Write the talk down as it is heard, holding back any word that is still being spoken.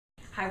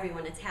Hi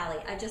everyone, it's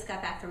Hallie. I just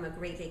got back from a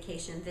great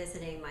vacation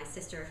visiting my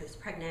sister who's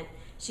pregnant.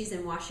 She's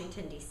in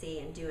Washington, D.C.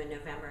 and due in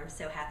November. I'm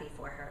so happy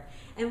for her.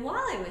 And while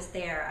I was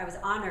there, I was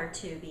honored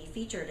to be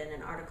featured in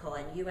an article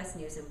in U.S.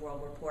 News and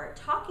World Report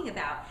talking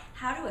about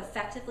how to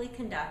effectively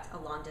conduct a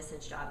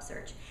long-distance job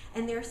search.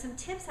 And there are some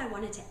tips I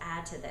wanted to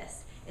add to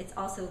this. It's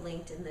also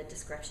linked in the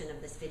description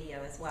of this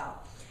video as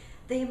well.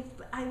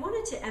 I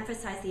wanted to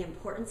emphasize the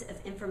importance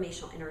of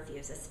informational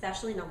interviews,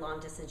 especially in a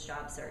long-distance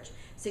job search.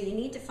 So you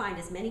need to find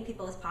as many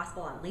people as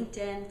possible on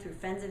LinkedIn, through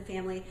friends and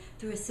family,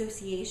 through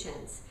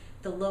associations,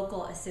 the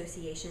local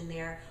association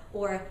there,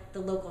 or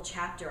the local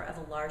chapter of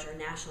a larger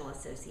national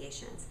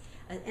associations.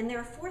 And there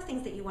are 4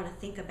 things that you want to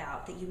think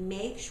about that you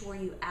make sure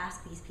you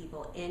ask these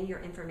people in your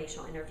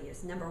informational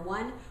interviews. Number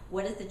 1,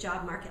 what is the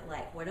job market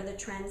like? What are the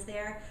trends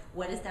there?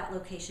 What is that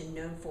location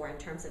known for in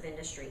terms of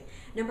industry?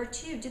 Number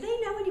 2, do they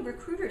know any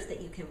recruiters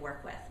that you can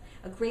work with?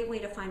 A great way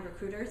to find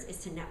recruiters is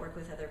to network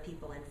with other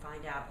people and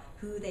find out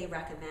who they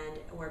recommend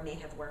or may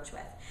have worked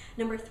with.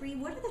 Number 3,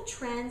 what are the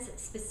trends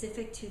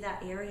specific to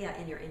that area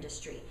in your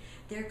industry?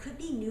 There could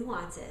be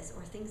nuances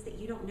or things that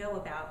you don't know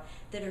about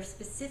that are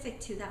specific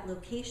to that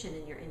location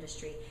in your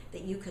industry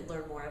that you could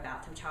learn more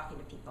about through talking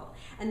to people.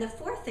 And the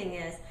 4th thing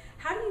is,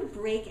 how do you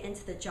break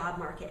into the job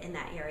market in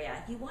that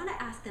area? You want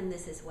to ask them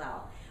this as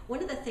well.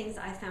 One of the things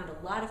I found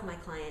a lot of my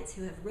clients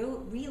who have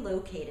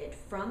relocated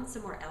from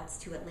somewhere else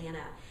to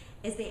Atlanta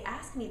is they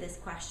ask me this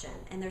question,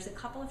 and there's a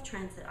couple of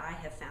trends that I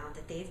have found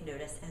that they've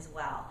noticed as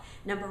well.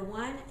 Number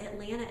 1,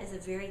 Atlanta is a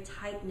very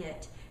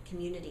tight-knit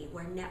community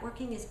where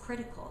networking is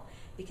critical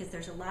because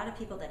there's a lot of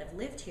people that have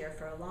lived here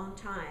for a long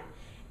time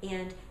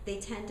and they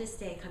tend to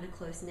stay kind of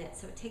close-knit,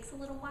 so it takes a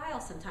little while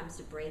sometimes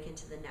to break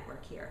into the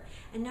network here.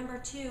 And number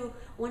 2,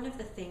 one of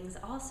the things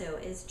also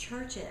is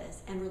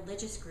churches and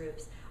religious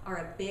groups are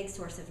a big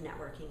source of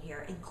networking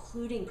here,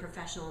 including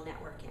professional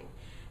networking.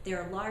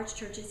 There are large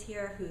churches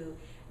here who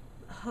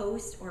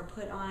host or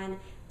put on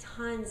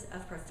tons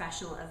of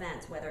professional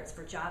events, whether it's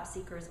for job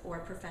seekers or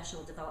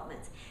professional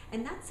developments.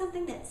 And that's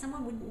something that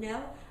someone wouldn't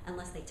know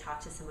unless they talk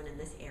to someone in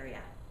this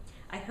area.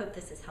 I hope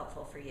this is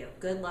helpful for you.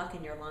 Good luck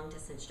in your long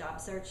distance job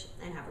search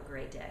and have a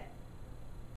great day.